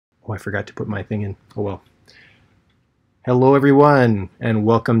I forgot to put my thing in. Oh well. Hello everyone, and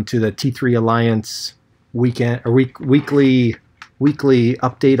welcome to the T3 Alliance weekly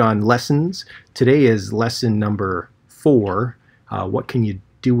update on lessons. Today is lesson number 4. What can you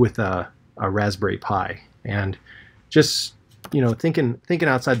do with a Raspberry Pi? And just thinking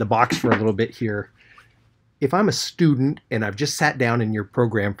outside the box for a little bit here. If I'm a student and I've just sat down in your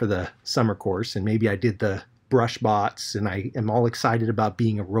program for the summer course, and maybe I did the brush bots and I am all excited about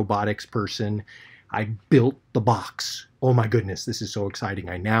being a robotics person, I built the box. Oh my goodness, this is so exciting.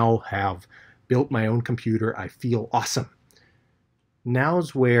 I now have built my own computer. I feel awesome.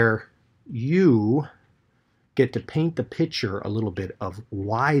 Now's where you get to paint the picture a little bit of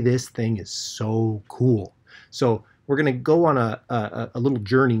why this thing is so cool. So we're going to go on a little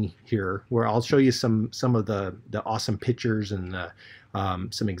journey here where I'll show you some of the awesome pictures and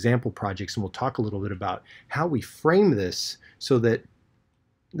some example projects, and we'll talk a little bit about how we frame this so that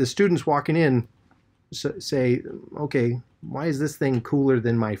the students walking in say, okay, why is this thing cooler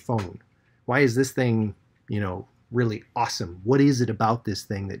than my phone? Why is this thing, really awesome? What is it about this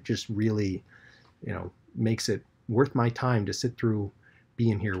thing that just really, makes it worth my time to sit through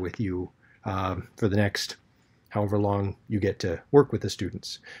being here with you for the next however long you get to work with the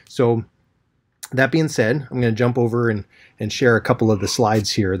students. So that being said, I'm going to jump over and share a couple of the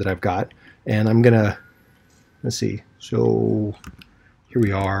slides here that I've got. And I'm going to, let's see, so here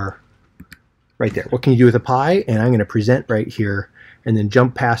we are right there. What can you do with a Pi? And I'm going to present right here and then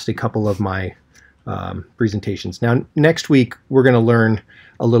jump past a couple of my presentations. Now, next week, we're going to learn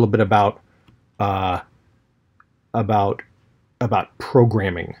a little bit about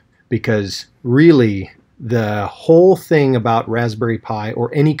programming, because really the whole thing about Raspberry Pi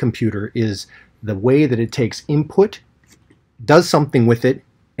or any computer is the way that it takes input, does something with it,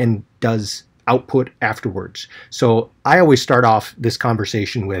 and does output afterwards. So I always start off this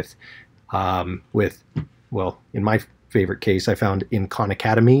conversation with, well, in my favorite case, I found in Khan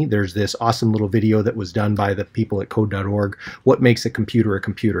Academy, there's this awesome little video that was done by the people at code.org, what makes a computer a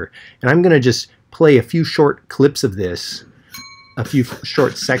computer. And I'm going to just play a few short clips of this, a few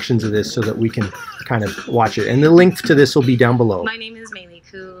short sections of this so that we can kind of watch it. And the link to this will be down below. My name is Mei Li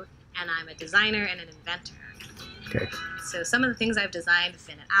Ku, and I'm a designer and an inventor. Okay. So some of the things I've designed have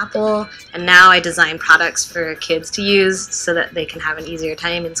been at Apple, and now I design products for kids to use so that they can have an easier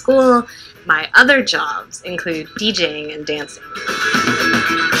time in school. My other jobs include DJing and dancing.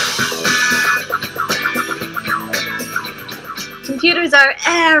 Computers are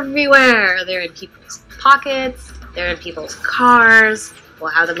everywhere. They're in people's pockets, they're in people's cars,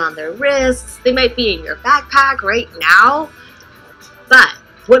 we'll have them on their wrists, they might be in your backpack right now. But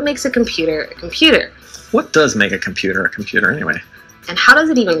what makes a computer a computer? What does make a computer anyway? And how does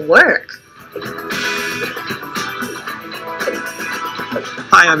it even work?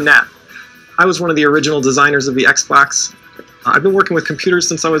 Hi, I'm Nat. I was one of the original designers of the Xbox. I've been working with computers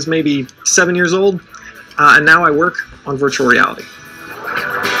since I was maybe 7 years old, and now I work on virtual reality.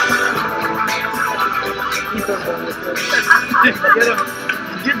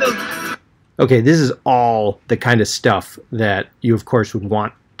 Okay, this is all the kind of stuff that you, of course, would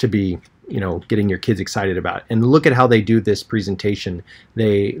want to be getting your kids excited about. And look at how they do this presentation.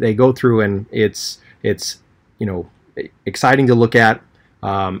 They go through, and it's exciting to look at,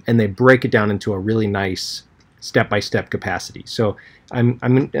 and they break it down into a really nice step-by-step capacity. So I'm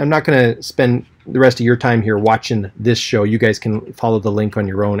not going to spend the rest of your time here watching this show. You guys can follow the link on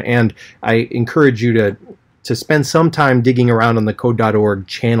your own, and I encourage you to spend some time digging around on the code.org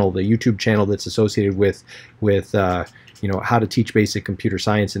channel, the YouTube channel that's associated with how to teach basic computer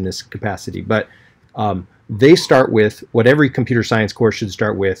science in this capacity. But they start with what every computer science course should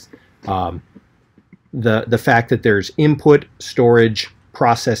start with, the fact that there's input, storage,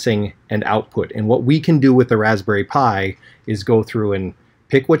 processing, and output. And what we can do with the Raspberry Pi is go through and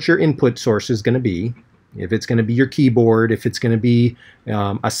pick what your input source is going to be. If it's going to be your keyboard, if it's going to be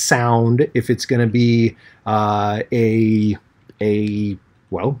a sound, if it's going to be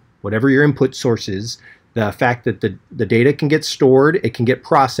whatever your input source is, the fact that the data can get stored, it can get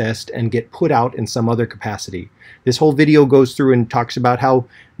processed, and get put out in some other capacity. This whole video goes through and talks about how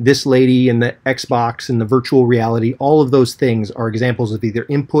this lady and the Xbox and the virtual reality, all of those things are examples of either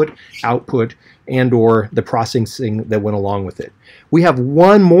input, output, and or the processing that went along with it. We have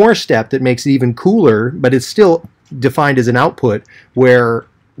one more step that makes it even cooler, but it's still defined as an output, where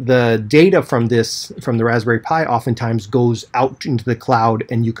the data from the Raspberry Pi oftentimes goes out into the cloud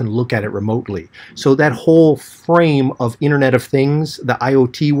and you can look at it remotely. So that whole frame of Internet of Things, the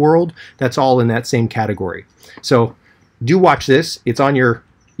IoT world, that's all in that same category. So do watch this. It's on your,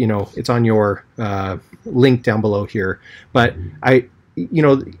 it's on your link down below here. But you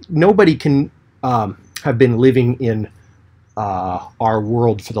know, nobody can have been living in our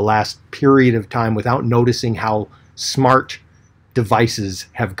world for the last period of time without noticing how smart devices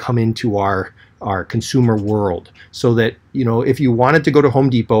have come into our consumer world. So that, you know, if you wanted to go to Home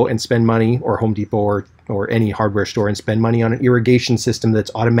Depot and spend money, or Home Depot or any hardware store, and spend money on an irrigation system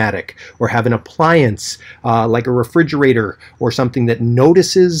that's automatic, or have an appliance like a refrigerator or something that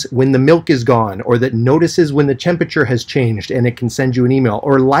notices when the milk is gone, or that notices when the temperature has changed and it can send you an email,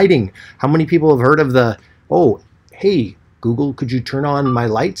 or lighting. How many people have heard of the, oh, hey, Google, could you turn on my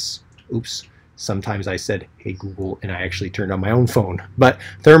lights? Oops. Sometimes I said, hey, Google, and I actually turned on my own phone. But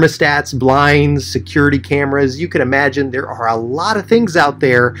thermostats, blinds, security cameras, you can imagine there are a lot of things out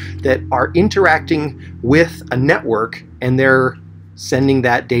there that are interacting with a network, and they're sending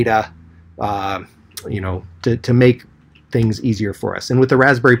that data, you know, to make things easier for us. And with the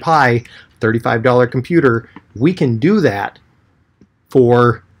Raspberry Pi, $35 computer, we can do that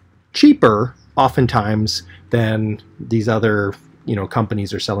for cheaper, oftentimes, than these other, you know,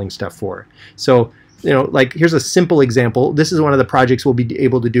 companies are selling stuff for. So, you know, like, here's a simple example. This is one of the projects we'll be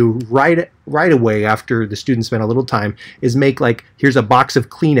able to do right away after the students spend a little time, is make, like, here's a box of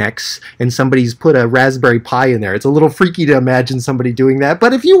Kleenex and somebody's put a Raspberry Pi in there. It's a little freaky to imagine somebody doing that,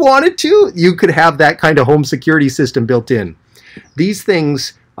 but if you wanted to, you could have that kind of home security system built in. These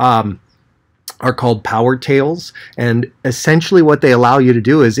things are called Power Tails, and essentially what they allow you to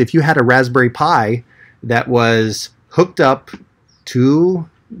do is, if you had a Raspberry Pi that was hooked up to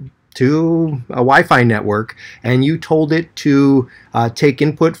a Wi-Fi network, and you told it to take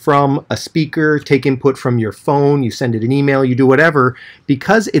input from a speaker, take input from your phone, you send it an email, you do whatever,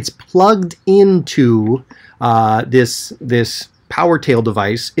 because it's plugged into this PowerTail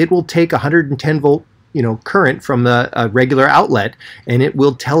device, it will take 110 volt, you know, current from the regular outlet, and it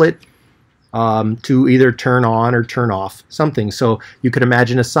will tell it to either turn on or turn off something. So you could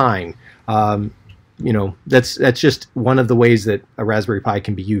imagine a sign. You know, that's just one of the ways that a Raspberry Pi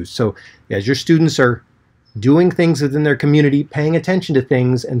can be used. So as your students are doing things within their community, paying attention to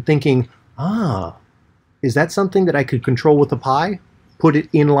things and thinking, is that something that I could control with a Pi? Put it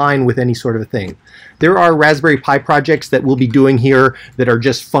in line with any sort of a thing. There are Raspberry Pi projects that we'll be doing here that are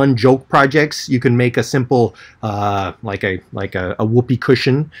just fun joke projects. You can make a simple, like a whoopee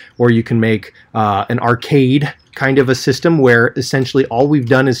cushion, or you can make an arcade kind of a system where essentially all we've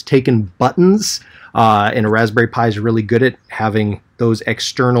done is taken buttons, and a Raspberry Pi is really good at having those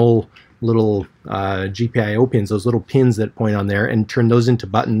external little GPIO pins, those little pins that point on there, and turn those into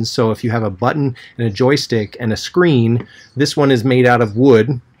buttons. So if you have a button and a joystick and a screen, this one is made out of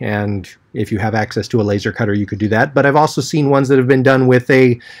wood, and if you have access to a laser cutter, you could do that. But I've also seen ones that have been done with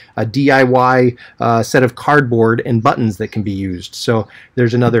a DIY set of cardboard and buttons that can be used. So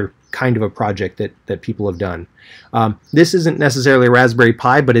there's another kind of a project that people have done. This isn't necessarily a Raspberry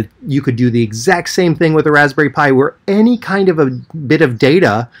Pi, but you could do the exact same thing with a Raspberry Pi, where any kind of a bit of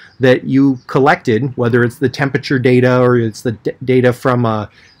data that you collected, whether it's the temperature data or it's the data from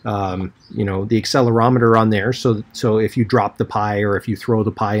you know, the accelerometer on there. So if you drop the Pi, or if you throw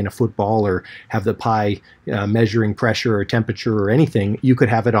the Pi in a football, or have the Pi measuring pressure or temperature or anything, you could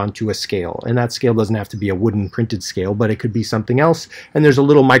have it onto a scale. And that scale doesn't have to be a wooden printed scale, but it could be something else. And there's a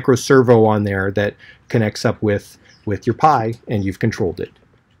little micro servo on there that connects up with your Pi, and you've controlled it.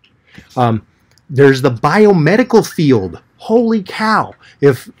 There's the biomedical field. Holy cow.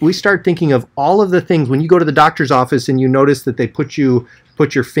 If we start thinking of all of the things, when you go to the doctor's office and you notice that they put your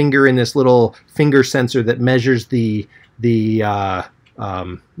finger in this little finger sensor that measures the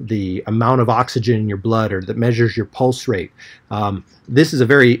amount of oxygen in your blood, or that measures your pulse rate. This is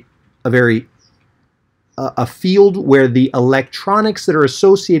a field where the electronics that are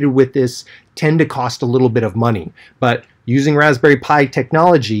associated with this tend to cost a little bit of money. But using Raspberry Pi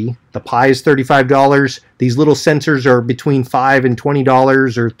technology, the Pi is $35. These little sensors are between $5 and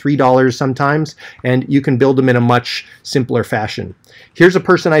 $20 or $3 sometimes, and you can build them in a much simpler fashion. Here's a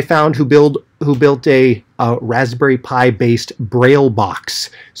person I found who built a Raspberry Pi based Braille box.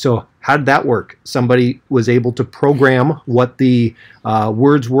 So how did that work? Somebody was able to program what the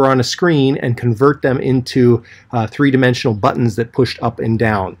words were on a screen and convert them into three-dimensional buttons that pushed up and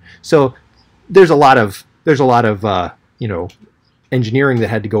down. So there's a lot of you know, engineering that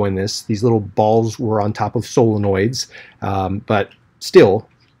had to go in this. These little balls were on top of solenoids, but still,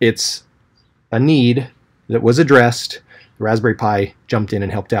 it's a need that was addressed. The Raspberry Pi jumped in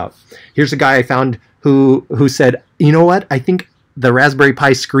and helped out. Here's a guy I found who said, you know what, I think the Raspberry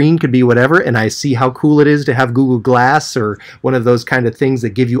Pi screen could be whatever, and I see how cool it is to have Google Glass or one of those kind of things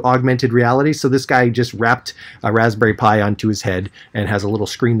that give you augmented reality. So this guy just wrapped a Raspberry Pi onto his head and has a little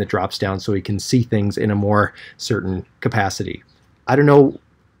screen that drops down so he can see things in a more certain capacity. I don't know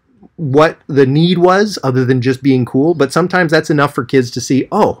what the need was other than just being cool, but sometimes that's enough for kids to see,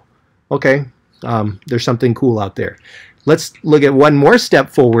 oh, okay, there's something cool out there. Let's look at one more step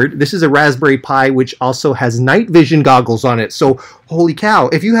forward. This is a Raspberry Pi, which also has night vision goggles on it. So, holy cow,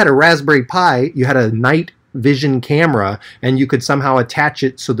 if you had a Raspberry Pi, you had a night vision camera, and you could somehow attach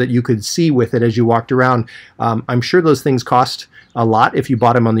it so that you could see with it as you walked around. I'm sure those things cost a lot if you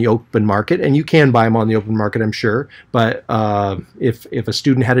bought them on the open market, and you can buy them on the open market, I'm sure. But if a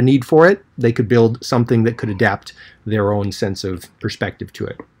student had a need for it, they could build something that could adapt their own sense of perspective to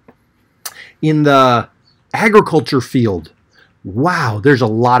it. In the agriculture field, wow, there's a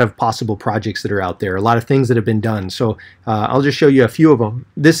lot of possible projects that are out there, a lot of things that have been done. So I'll just show you a few of them.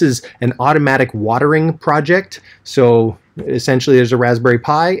 This is an automatic watering project. So essentially there's a Raspberry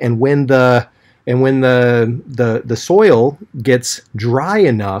Pi, and when the soil gets dry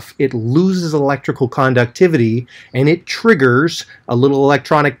enough, it loses electrical conductivity, and it triggers a little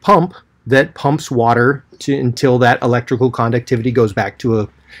electronic pump that pumps water until that electrical conductivity goes back to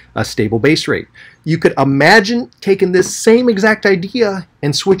a stable base rate. You could imagine taking this same exact idea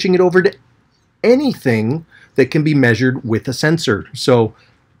and switching it over to anything that can be measured with a sensor. So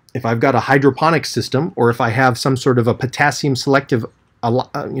if I've got a hydroponic system, or if I have some sort of a potassium selective,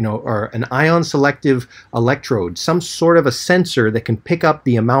 or an ion selective electrode, some sort of a sensor that can pick up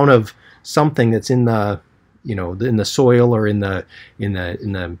the amount of something that's in the, in the soil or in the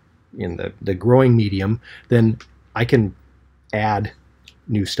growing medium, then I can add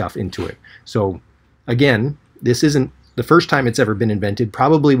new stuff into it. So again, this isn't the first time it's ever been invented.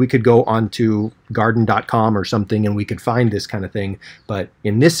 Probably we could go onto garden.com or something and we could find this kind of thing. But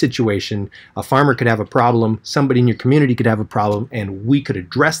in this situation, a farmer could have a problem, somebody in your community could have a problem, and we could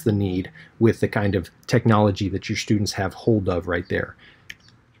address the need with the kind of technology that your students have hold of right there.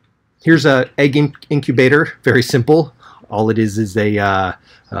 Here's a egg incubator, very simple. All it is a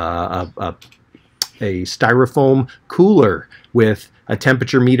styrofoam cooler with a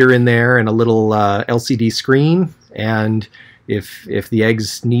temperature meter in there and a little LCD screen. And if the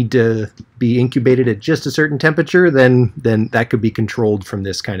eggs need to be incubated at just a certain temperature, then that could be controlled from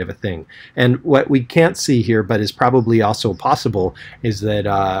this kind of a thing. And what we can't see here, but is probably also possible, is that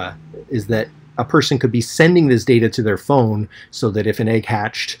a person could be sending this data to their phone, so that if an egg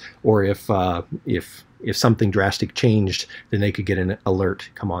hatched, or if something drastic changed, then they could get an alert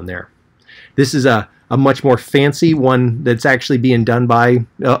come on there. This is a much more fancy one that's actually being done by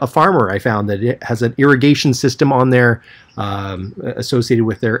a farmer. I found that it has an irrigation system on there associated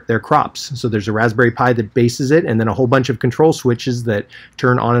with their crops. So there's a Raspberry Pi that bases it, and then a whole bunch of control switches that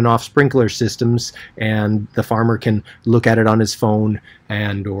turn on and off sprinkler systems, and the farmer can look at it on his phone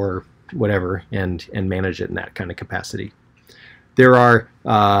or whatever and manage it in that kind of capacity. There are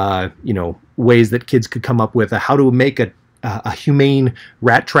ways that kids could come up with how to make a humane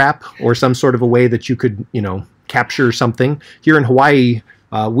rat trap, or some sort of a way that you could, capture something. Here in Hawaii,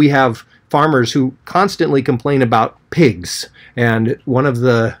 we have farmers who constantly complain about pigs. And one of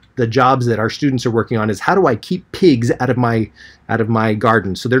the jobs that our students are working on is, how do I keep pigs out of my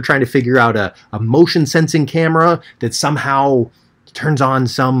garden? So they're trying to figure out a motion sensing camera that somehow turns on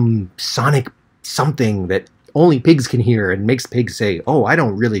some sonic something that only pigs can hear and makes pigs say, oh, I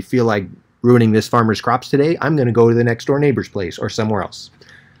don't really feel like ruining this farmer's crops today. I'm going to go to the next door neighbor's place or somewhere else.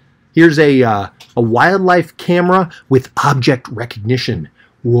 Here's a wildlife camera with object recognition.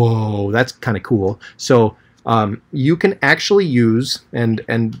 Whoa, that's kind of cool. So you can actually use,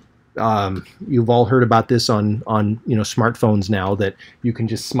 and you've all heard about this on smartphones now, that you can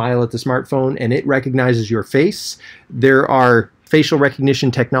just smile at the smartphone and it recognizes your face. There are facial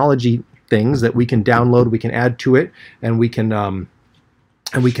recognition technology things that we can download, we can add to it, and we can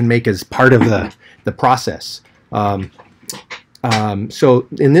make as part of the process. So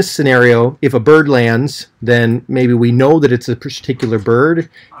in this scenario, if a bird lands, then maybe we know that it's a particular bird.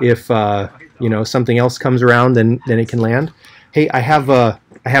 If something else comes around, then it can land. Hey, I have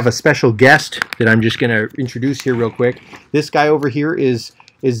a special guest that I'm just going to introduce here real quick. This guy over here is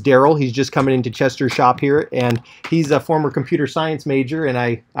Daryl. He's just coming into Chester's shop here, and he's a former computer science major, and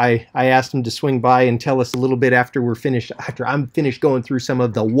I asked him to swing by and tell us a little bit after I'm finished going through some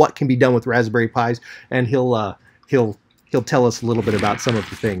of the what can be done with Raspberry Pis, and he'll tell us a little bit about some of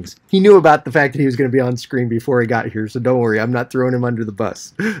the things. He knew about the fact that he was going to be on screen before he got here, so don't worry, I'm not throwing him under the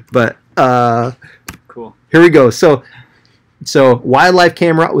bus. But cool. Here we go. So wildlife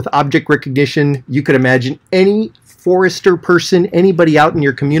camera with object recognition. You could imagine any forester person, anybody out in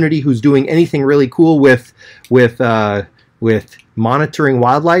your community who's doing anything really cool with monitoring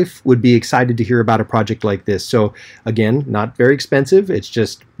wildlife would be excited to hear about a project like this. So again, not very expensive. It's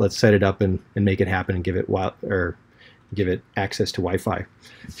just, let's set it up and make it happen and give it give it access to Wi-Fi.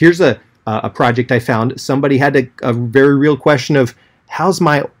 Here's a project I found. Somebody had a very real question of, how's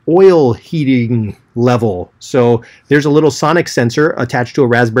my oil heating level? So there's a little sonic sensor attached to a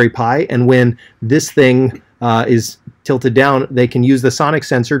Raspberry Pi, and when this thing is tilted down, they can use the sonic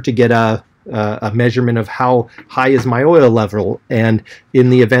sensor to get a measurement of how high is my oil level. And in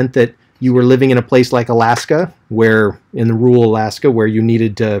the event that you were living in a place like Alaska, where in the rural Alaska, where you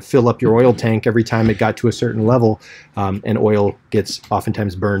needed to fill up your oil tank every time it got to a certain level, and oil gets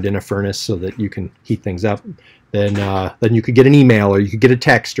oftentimes burned in a furnace so that you can heat things up, then you could get an email, or you could get a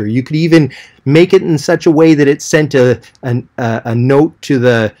text, or you could even make it in such a way that it sent a note to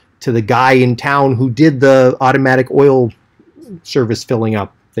the guy in town who did the automatic oil service filling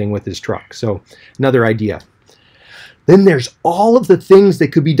up thing with his truck. So another idea. Then there's all of the things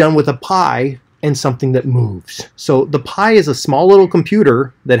that could be done with a Pi and something that moves. So the Pi is a small little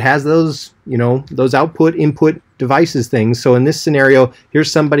computer that has those, those output input devices things. So in this scenario,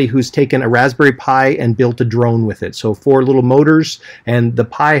 here's somebody who's taken a Raspberry Pi and built a drone with it. So 4 little motors, and the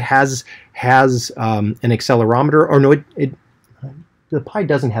Pi has an accelerometer. Or no, the Pi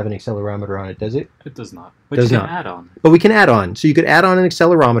doesn't have an accelerometer on it, does it? It does not. But you can add on. But we can add on. So you could add on an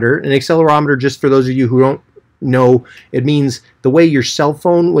accelerometer. An accelerometer, just for those of you who don't know, it means the way your cell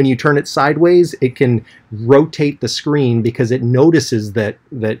phone, when you turn it sideways, it can rotate the screen because it notices that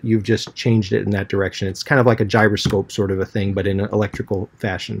you've just changed it in that direction. It's kind of like a gyroscope sort of a thing, but in an electrical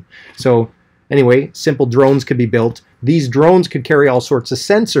fashion. So anyway, simple drones could be built. These drones could carry all sorts of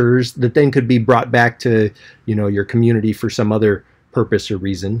sensors that then could be brought back to your community for some other purpose or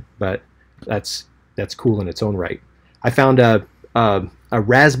reason, but that's cool in its own right. I found a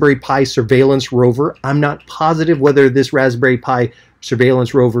Raspberry Pi surveillance rover. I'm not positive whether this Raspberry Pi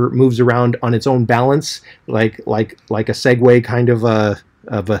surveillance rover moves around on its own balance, like a Segway kind of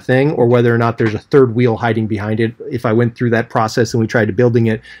a thing, or whether or not there's a third wheel hiding behind it. If I went through that process and we tried to building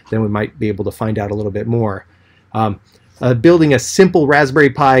it, then we might be able to find out a little bit more. Building a simple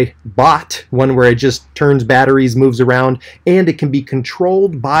Raspberry Pi bot, one where it just turns batteries, moves around, and it can be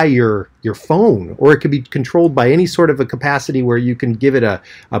controlled by your phone, or it can be controlled by any sort of a capacity where you can give it a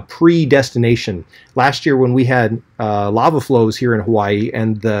predestination. Last year when we had lava flows here in Hawaii,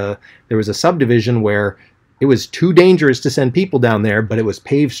 and there was a subdivision where it was too dangerous to send people down there, but it was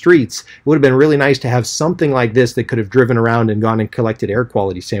paved streets. It would have been really nice to have something like this that could have driven around and gone and collected air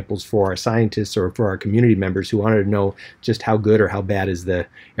quality samples for our scientists or for our community members who wanted to know just how good or how bad is the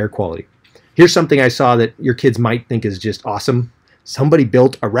air quality. Here's something I saw that your kids might think is just awesome. Somebody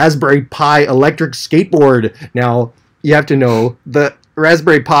built a Raspberry Pi electric skateboard. Now, you have to know, the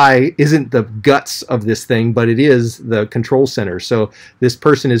Raspberry Pi isn't the guts of this thing, but it is the control center. So this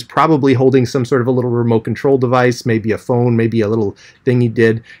person is probably holding some sort of a little remote control device, maybe a phone, maybe a little thing he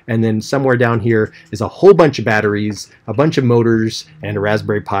did, and then somewhere down here is a whole bunch of batteries, a bunch of motors, and a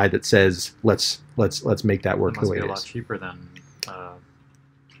Raspberry Pi that says, let's make that work the way it is. It must be a lot cheaper than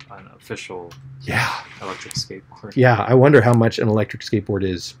an official electric skateboard. Yeah, I wonder how much an electric skateboard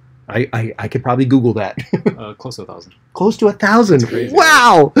is. I could probably Google that. Close to 1,000. Close to 1,000.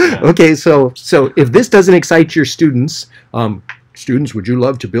 Wow. Yeah. Okay, so if this doesn't excite your students, would you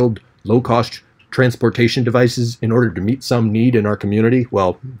love to build low-cost transportation devices in order to meet some need in our community?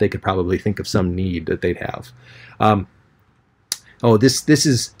 Well, they could probably think of some need that they'd have. This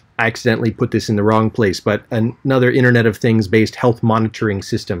is, I accidentally put this in the wrong place, but another Internet of Things based health monitoring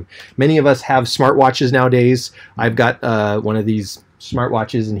system. Many of us have smartwatches nowadays. I've got one of these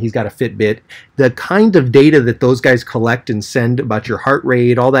smartwatches, and he's got a Fitbit. The kind of data that those guys collect and send about your heart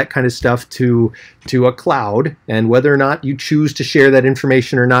rate, all that kind of stuff to a cloud, and whether or not you choose to share that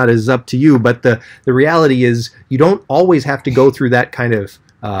information or not is up to you. But the reality is you don't always have to go through that kind of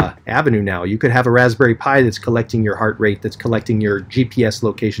avenue now. You could have a Raspberry Pi that's collecting your heart rate, that's collecting your GPS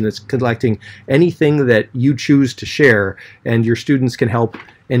location, that's collecting anything that you choose to share, and your students can help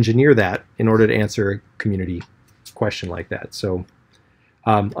engineer that in order to answer a community question like that. So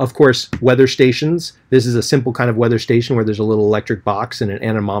of course, weather stations. This is a simple kind of weather station where there's a little electric box and an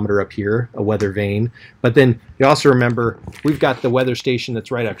anemometer up here, a weather vane. But then you also remember we've got the weather station that's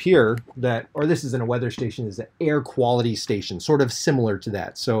right up here, or this isn't a weather station, is an air quality station, sort of similar to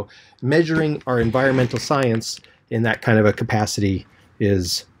that. So measuring our environmental science in that kind of a capacity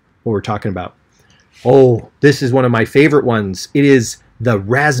is what we're talking about. Oh, this is one of my favorite ones. It is the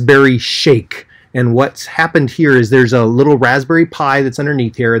Raspberry Shake. And what's happened here is there's a little Raspberry Pi that's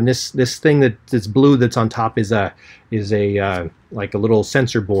underneath here, and this thing that's blue that's on top is like a little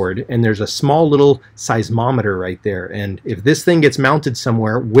sensor board, and there's a small little seismometer right there. And if this thing gets mounted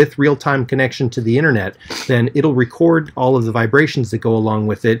somewhere with real-time connection to the internet, then it'll record all of the vibrations that go along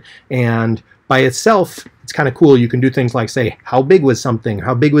with it, and by itself, it's it's kind of cool. You can do things like say, how big was something?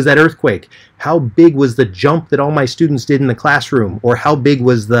 How big was that earthquake? How big was the jump that all my students did in the classroom? Or how big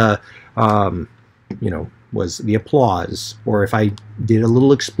was the, was the applause? Or if I did a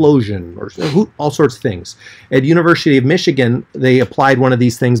little explosion, or all sorts of things. At University of Michigan, they applied one of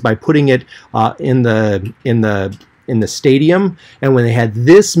these things by putting it in the stadium, and when they had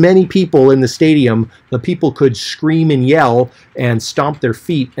this many people in the stadium, the people could scream and yell and stomp their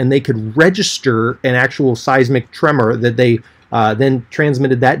feet, and they could register an actual seismic tremor that they then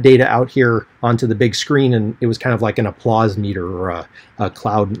transmitted that data out here onto the big screen, and it was kind of like an applause meter or a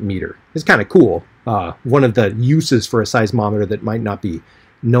cloud meter. It's kind of cool. One of the uses for a seismometer that might not be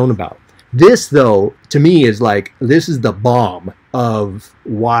known about. This, though, to me is like, this is the bomb of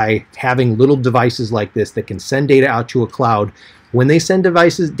why having little devices like this that can send data out to a cloud. When they send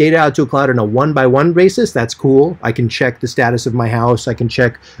data out to a cloud on a one-by-one basis, that's cool. I can check the status of my house. I can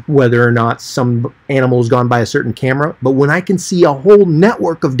check whether or not some animal's gone by a certain camera. But when I can see a whole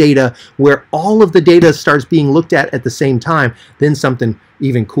network of data where all of the data starts being looked at the same time, then something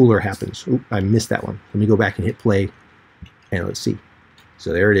even cooler happens. Oop, I missed that one. Let me go back and hit play, and let's see.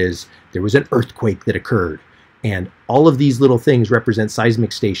 So there it is. There was an earthquake that occurred, and all of these little things represent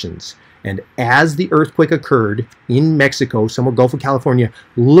seismic stations. And as the earthquake occurred in Mexico, somewhere Gulf of California,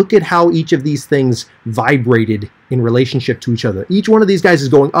 look at how each of these things vibrated in relationship to each other. Each one of these guys is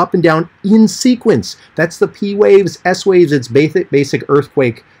going up and down in sequence. That's the P waves, S waves. It's basic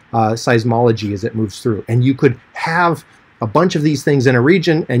earthquake seismology as it moves through. And you could have a bunch of these things in a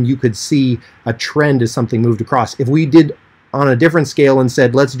region, and you could see a trend as something moved across. If we did on a different scale and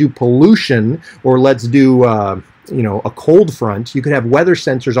said, let's do pollution, or let's do a cold front, you could have weather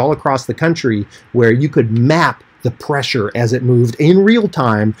sensors all across the country where you could map the pressure as it moved in real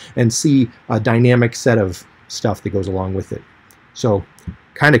time and see a dynamic set of stuff that goes along with it. So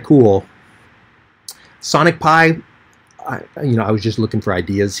kind of cool. Sonic Pi, I was just looking for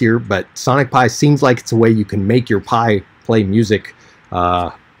ideas here, but Sonic Pi seems like it's a way you can make your Pi play music.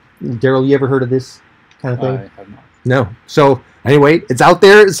 Daryl, you ever heard of this kind of thing? I have not. No. So anyway, it's out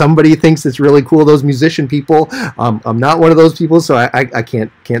there. Somebody thinks it's really cool. Those musician people. I'm not one of those people, so I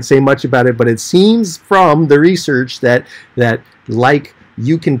can't say much about it. But it seems from the research that like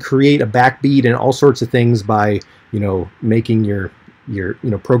you can create a backbeat and all sorts of things by making your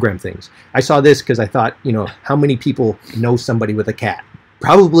program things. I saw this because I thought how many people know somebody with a cat?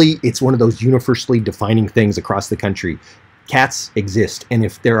 Probably it's one of those universally defining things across the country. Cats exist, and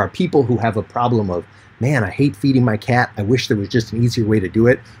if there are people who have a problem of, man, I hate feeding my cat, I wish there was just an easier way to do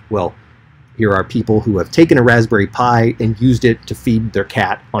it. Well, here are people who have taken a Raspberry Pi and used it to feed their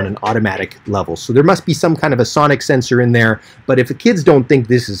cat on an automatic level. So there must be some kind of a sonic sensor in there. But if the kids don't think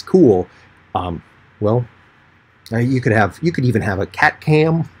this is cool, well, you could even have a cat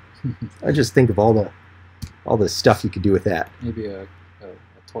cam. I just think of all the stuff you could do with that. Maybe a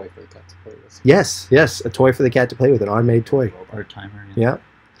toy for the cat to play with. Yes, a toy for the cat to play with, an automated toy. Or a timer. Yeah.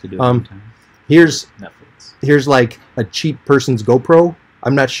 To do it Here's Netflix. Here's like a cheap person's GoPro.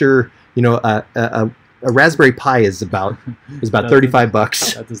 I'm not sure, a Raspberry Pi is about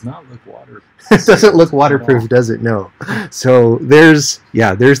 $35. That does not look waterproof. It doesn't look waterproof, does it? No. So there's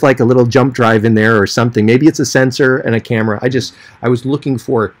like a little jump drive in there or something. Maybe it's a sensor and a camera. I was looking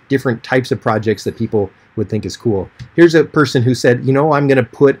for different types of projects that people would think is cool. Here's a person who said, I'm going to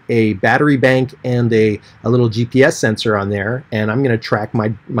put a battery bank and a little GPS sensor on there, and I'm going to track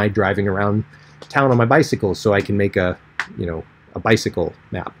my driving around town on my bicycle so I can make a bicycle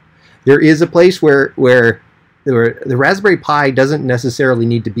map. There is a place where the Raspberry Pi doesn't necessarily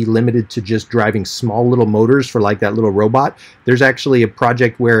need to be limited to just driving small little motors for like that little robot. There's actually a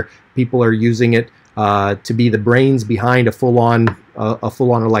project where people are using it to be the brains behind a full-on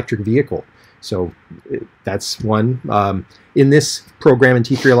electric vehicle. So that's one. In this program, in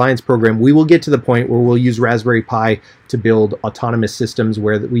T3 Alliance program, we will get to the point where we'll use Raspberry Pi to build autonomous systems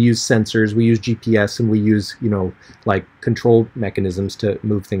where we use sensors, we use GPS, and we use, like control mechanisms to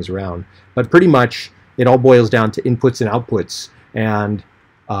move things around. But pretty much it all boils down to inputs and outputs. And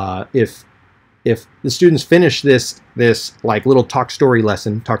if the students finish this like little talk story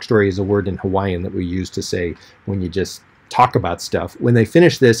lesson, talk story is a word in Hawaiian that we use to say when you just talk about stuff. When they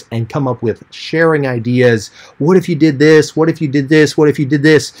finish this and come up with sharing ideas, what if you did this? What if you did this? What if you did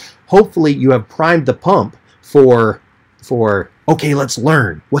this? Hopefully you have primed the pump for okay, let's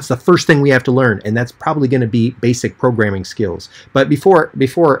learn. What's the first thing we have to learn? And that's probably going to be basic programming skills. But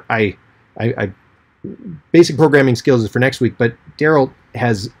before I basic programming skills is for next week, but Daryl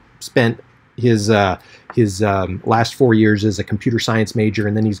has spent his last 4 years as a computer science major,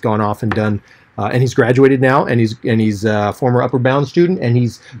 and then he's gone off and done. And he's graduated now, and he's a former Upward Bound student, and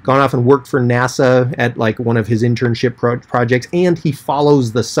he's gone off and worked for NASA at like one of his internship projects, and he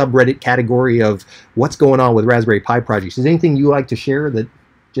follows the subreddit category of what's going on with Raspberry Pi projects. Is there anything you like to share that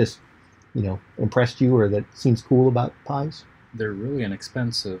just, you know, impressed you or that seems cool about Pis? They're really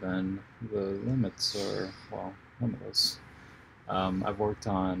inexpensive, and the limits are, well, limitless. I've worked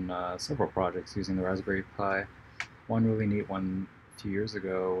on several projects using the Raspberry Pi. One really neat one a few years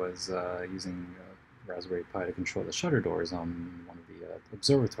ago was using Raspberry Pi to control the shutter doors on one of the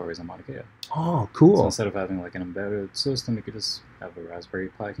observatories on Mauna Kea. Oh, cool. So instead of having like an embedded system, you could just have a Raspberry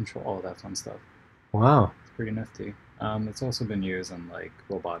Pi control all of that fun stuff. Wow. It's pretty nifty. It's also been used in like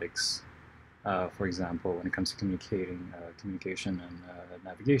robotics, for example, when it comes to communication and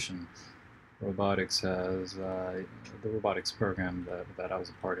navigation. Robotics has the robotics program that I was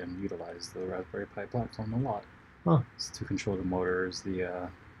a part in utilized the Raspberry Pi platform a lot. Huh. It's to control the motors, the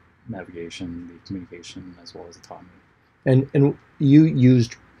navigation, the communication, as well as autonomy. And you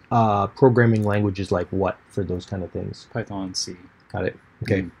used programming languages like what for those kind of things? Python, C. Got it.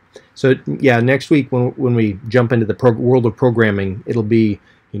 Okay. So yeah, next week when we jump into the world of programming, it'll be,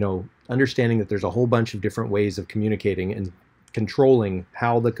 you know, understanding that there's a whole bunch of different ways of communicating and controlling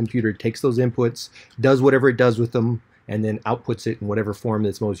how the computer takes those inputs, does whatever it does with them, and then outputs it in whatever form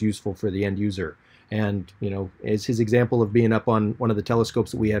that's most useful for the end user. And, you know, as his example of being up on one of the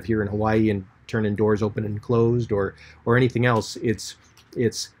telescopes that we have here in Hawaii and turning doors open and closed, or anything else, it's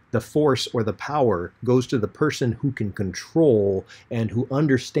the force or the power goes to the person who can control and who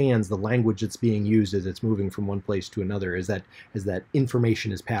understands the language that's being used as it's moving from one place to another, as that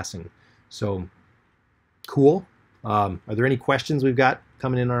information is passing. So cool. Are there any questions we've got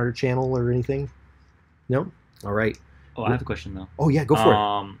coming in on our channel or anything? No? All right. Oh, I have a question though. Oh yeah, go for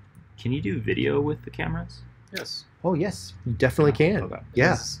it. Can you do video with the cameras? Yes. Oh yes, you definitely can. Okay.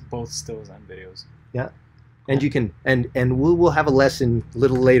 Yeah. It's both stills and videos. Yeah. And you can, and we'll have a lesson a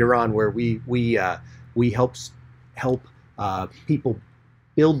little later on where we help people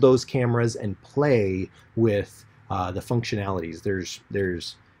build those cameras and play with the functionalities.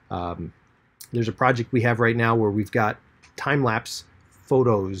 There's a project we have right now where we've got time-lapse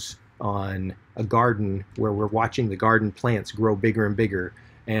photos on a garden where we're watching the garden plants grow bigger and bigger.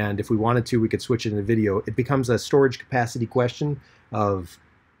 And if we wanted to, we could switch it into video. It becomes a storage capacity question of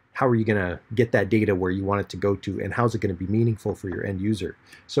how are you going to get that data where you want it to go to, and how's it going to be meaningful for your end user?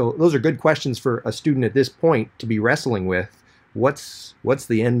 So those are good questions for a student at this point to be wrestling with. What's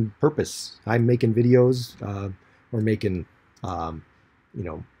the end purpose? I'm making videos or making you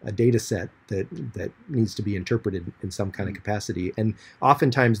know, a data set that needs to be interpreted in some kind of capacity. And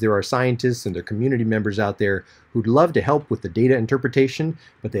oftentimes there are scientists and their community members out there who'd love to help with the data interpretation,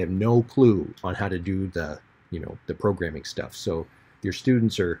 but they have no clue on how to do the, you know, the programming stuff. So your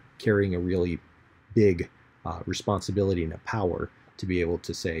students are carrying a really big responsibility and a power to be able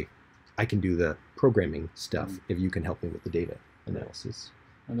to say, I can do the programming stuff if you can help me with the data analysis.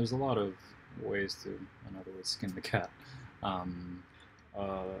 And there's a lot of ways to, in other words, skin the cat.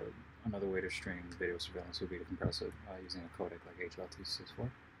 Another way to stream video surveillance would be to compress it using a codec like H.264.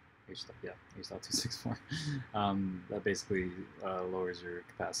 H.264. That basically lowers your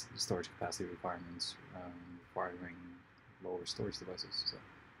storage capacity requirements, requiring lower storage devices. So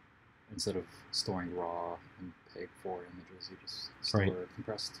instead of storing raw and PEG-4 images, you just store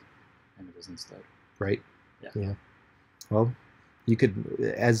compressed images instead. Right. Yeah. Well, you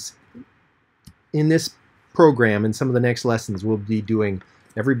could, as in this program and some of the next lessons, we'll be doing,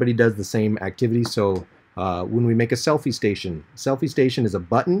 everybody does the same activity. So when we make a selfie station is a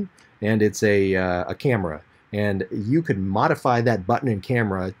button and it's a camera, and you could modify that button and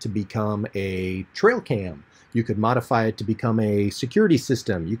camera to become a trail cam. You could modify it to become a security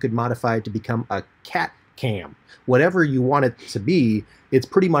system. You could modify it to become a cat cam. Whatever you want it to be, it's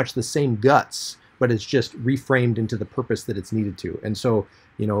pretty much the same guts, but it's just reframed into the purpose that it's needed to. And so,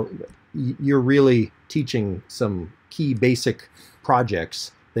 you know, you're really teaching some key basic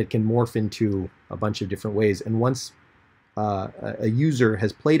projects that can morph into a bunch of different ways. And once a user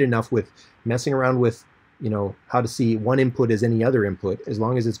has played enough with messing around with, you know, how to see one input as any other input, as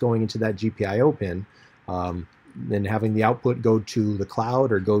long as it's going into that GPIO pin, then having the output go to the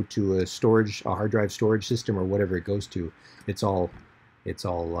cloud or go to a hard drive storage system or whatever it goes to, it's all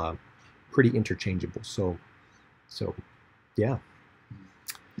pretty interchangeable. So yeah.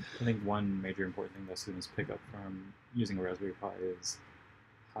 I think one major important thing that students pick up from using a Raspberry Pi is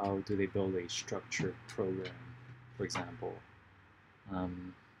how do they build a structured program, for example.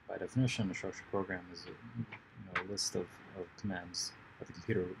 By definition, a structured program is a list of commands that the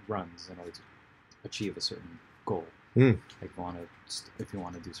computer runs in order to achieve a certain goal. Mm. Like if you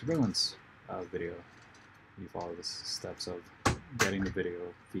want to do surveillance video, you follow the steps of getting the video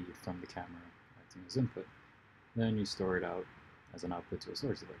feed from the camera acting as input. Then you store it out as an output to a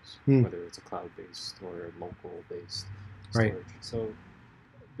storage device, whether it's a cloud-based or a local-based storage. Right. So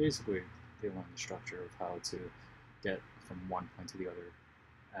basically, they learn the structure of how to get from one point to the other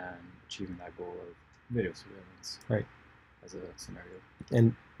and achieving that goal of video surveillance. Right. As a scenario.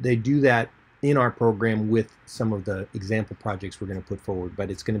 And they do that in our program with some of the example projects we're going to put forward,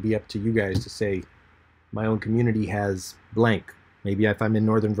 but it's going to be up to you guys to say, my own community has blank. Maybe if I'm in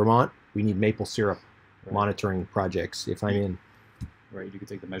northern Vermont, we need maple syrup monitoring projects. If I'm in... Right, you could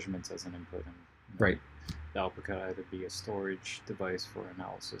take the measurements as an input, and right. the output could either be a storage device for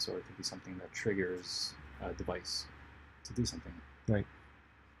analysis, or it could be something that triggers a device to do something. Right.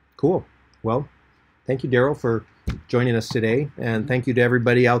 Cool. Well, thank you, Daryl, for joining us today, and thank you to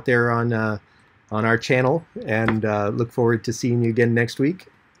everybody out there on our channel, and look forward to seeing you again next week.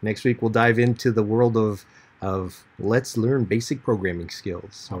 Next week we'll dive into the world of let's learn basic programming skills.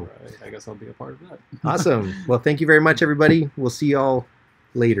 So, all right, I guess I'll be a part of that. Awesome. Well, thank you very much, everybody. We'll see y'all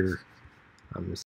later on this.